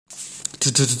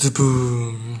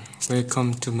Boom!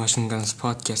 Welcome to Machine Guns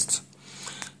Podcast.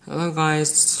 Hello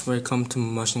guys, welcome to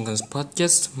Machine Guns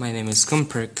Podcast. My name is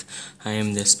Gumperk. I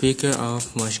am the speaker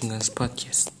of Machine Guns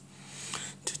Podcast.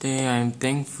 Today I am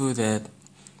thankful that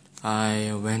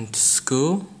I went to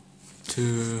school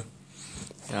to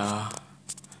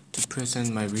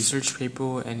present my research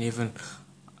paper, and even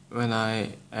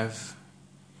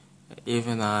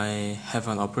I have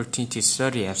an opportunity to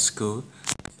study at school,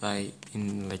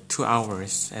 in 2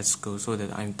 hours at school, so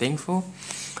that I'm thankful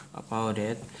about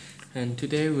it. And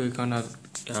today we're gonna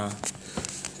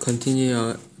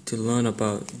continue to learn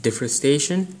about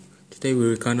deforestation. Today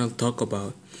we're gonna talk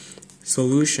about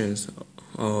solutions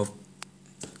of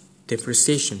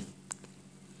deforestation.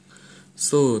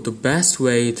 So the best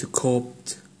way to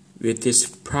cope with this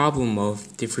problem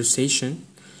of deforestation,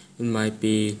 it might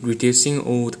be reducing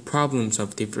all the problems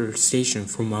of deforestation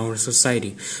from our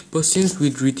society. But since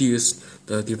we reduce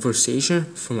the deforestation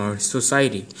from our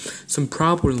society, some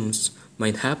problems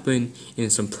might happen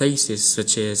in some places,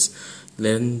 such as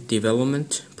land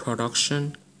development,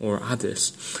 production, or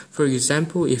others. For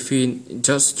example, if we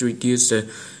just reduce the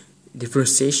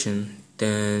deforestation,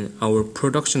 then our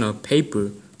production of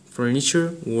paper,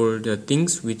 furniture, or the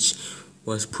things which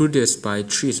was produced by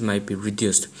trees might be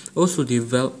reduced. Also,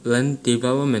 land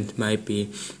development might be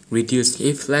reduced.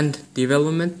 If land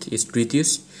development is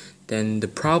reduced, then the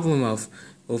problem of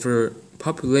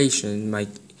overpopulation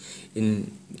might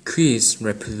increase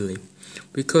rapidly.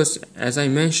 Because, as I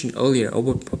mentioned earlier,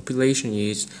 overpopulation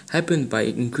is happened by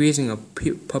increasing of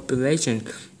population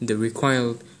in the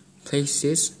required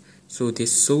places. So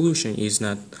this solution is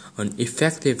not an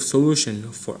effective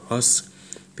solution for us,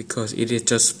 because it is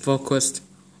just focused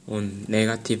on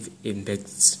negative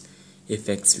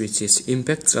effects, which is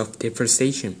impacts of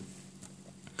deforestation.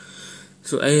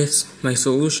 So as my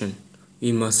solution,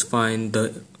 we must find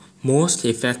the most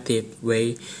effective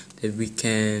way that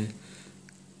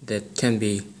can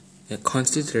be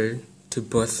considered to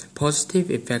both positive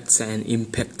effects and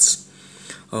impacts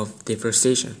of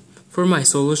deforestation. For my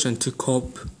solution to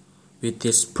cope with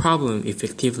this problem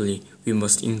effectively, we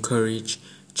must encourage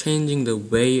changing the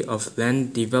way of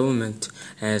land development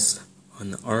as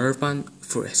an urban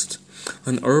forest.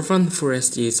 An urban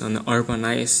forest is an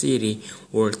urbanized city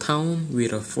or town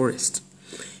with a forest.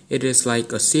 It is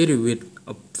like a city with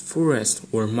a forest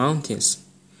or mountains.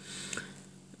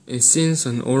 And since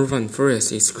an urban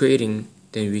forest is creating,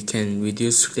 then we can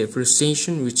reduce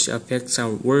deforestation, which affects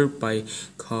our world by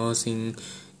causing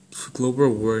global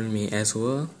warming, as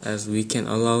well as we can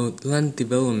allow land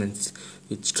development,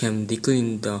 which can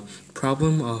decline the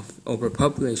problem of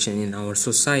overpopulation in our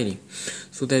society,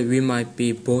 so that we might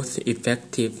be both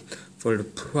effective for the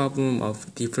problem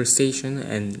of deforestation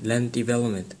and land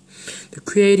development. The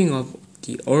creating of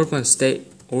the urban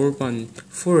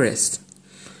forest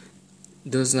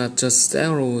does not just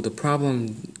settle the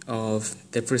problem of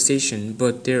deforestation,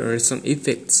 but there are some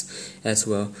effects as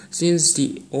well. Since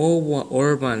the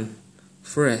urban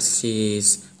forest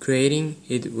is creating,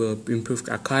 it will improve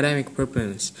academic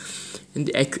performance. In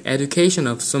the education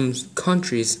of some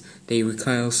countries, they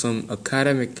require some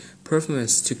academic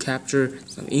performance to capture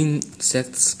some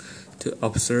insects to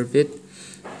observe it.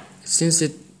 Since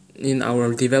in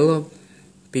our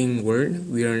developing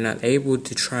world, we are not able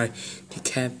to try to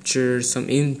capture some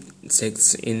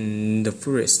insects in the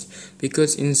forest,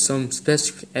 because in some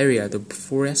specific area the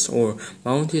forest or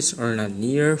mountains are not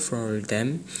near for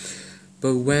them.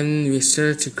 But when we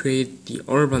start to create the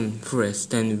urban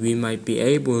forest, then we might be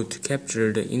able to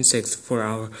capture the insects for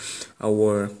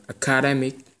our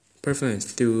academic performance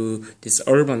through this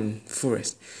urban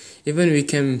forest. Even we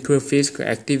can improve physical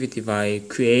activity by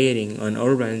creating an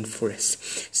urban forest.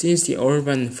 Since the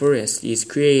urban forest is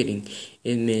creating,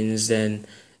 it means then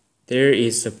there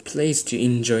is a place to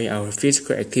enjoy our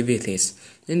physical activities.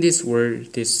 In this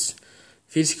world, this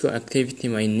physical activity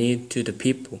might need to the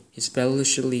people,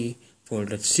 especially for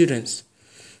the students.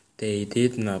 They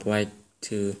don't like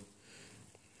to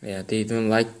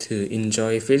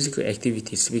enjoy physical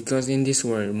activities, because in this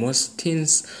world most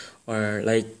teens are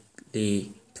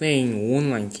playing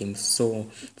online games. So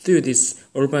through this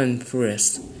urban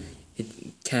forest, it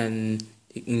can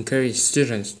encourage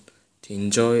students to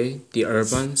enjoy the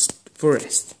urban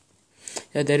forest.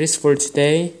 That is for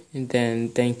today, and then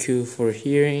thank you for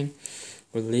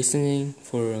listening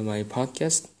for my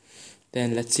podcast.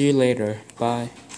 Then let's see you later. Bye.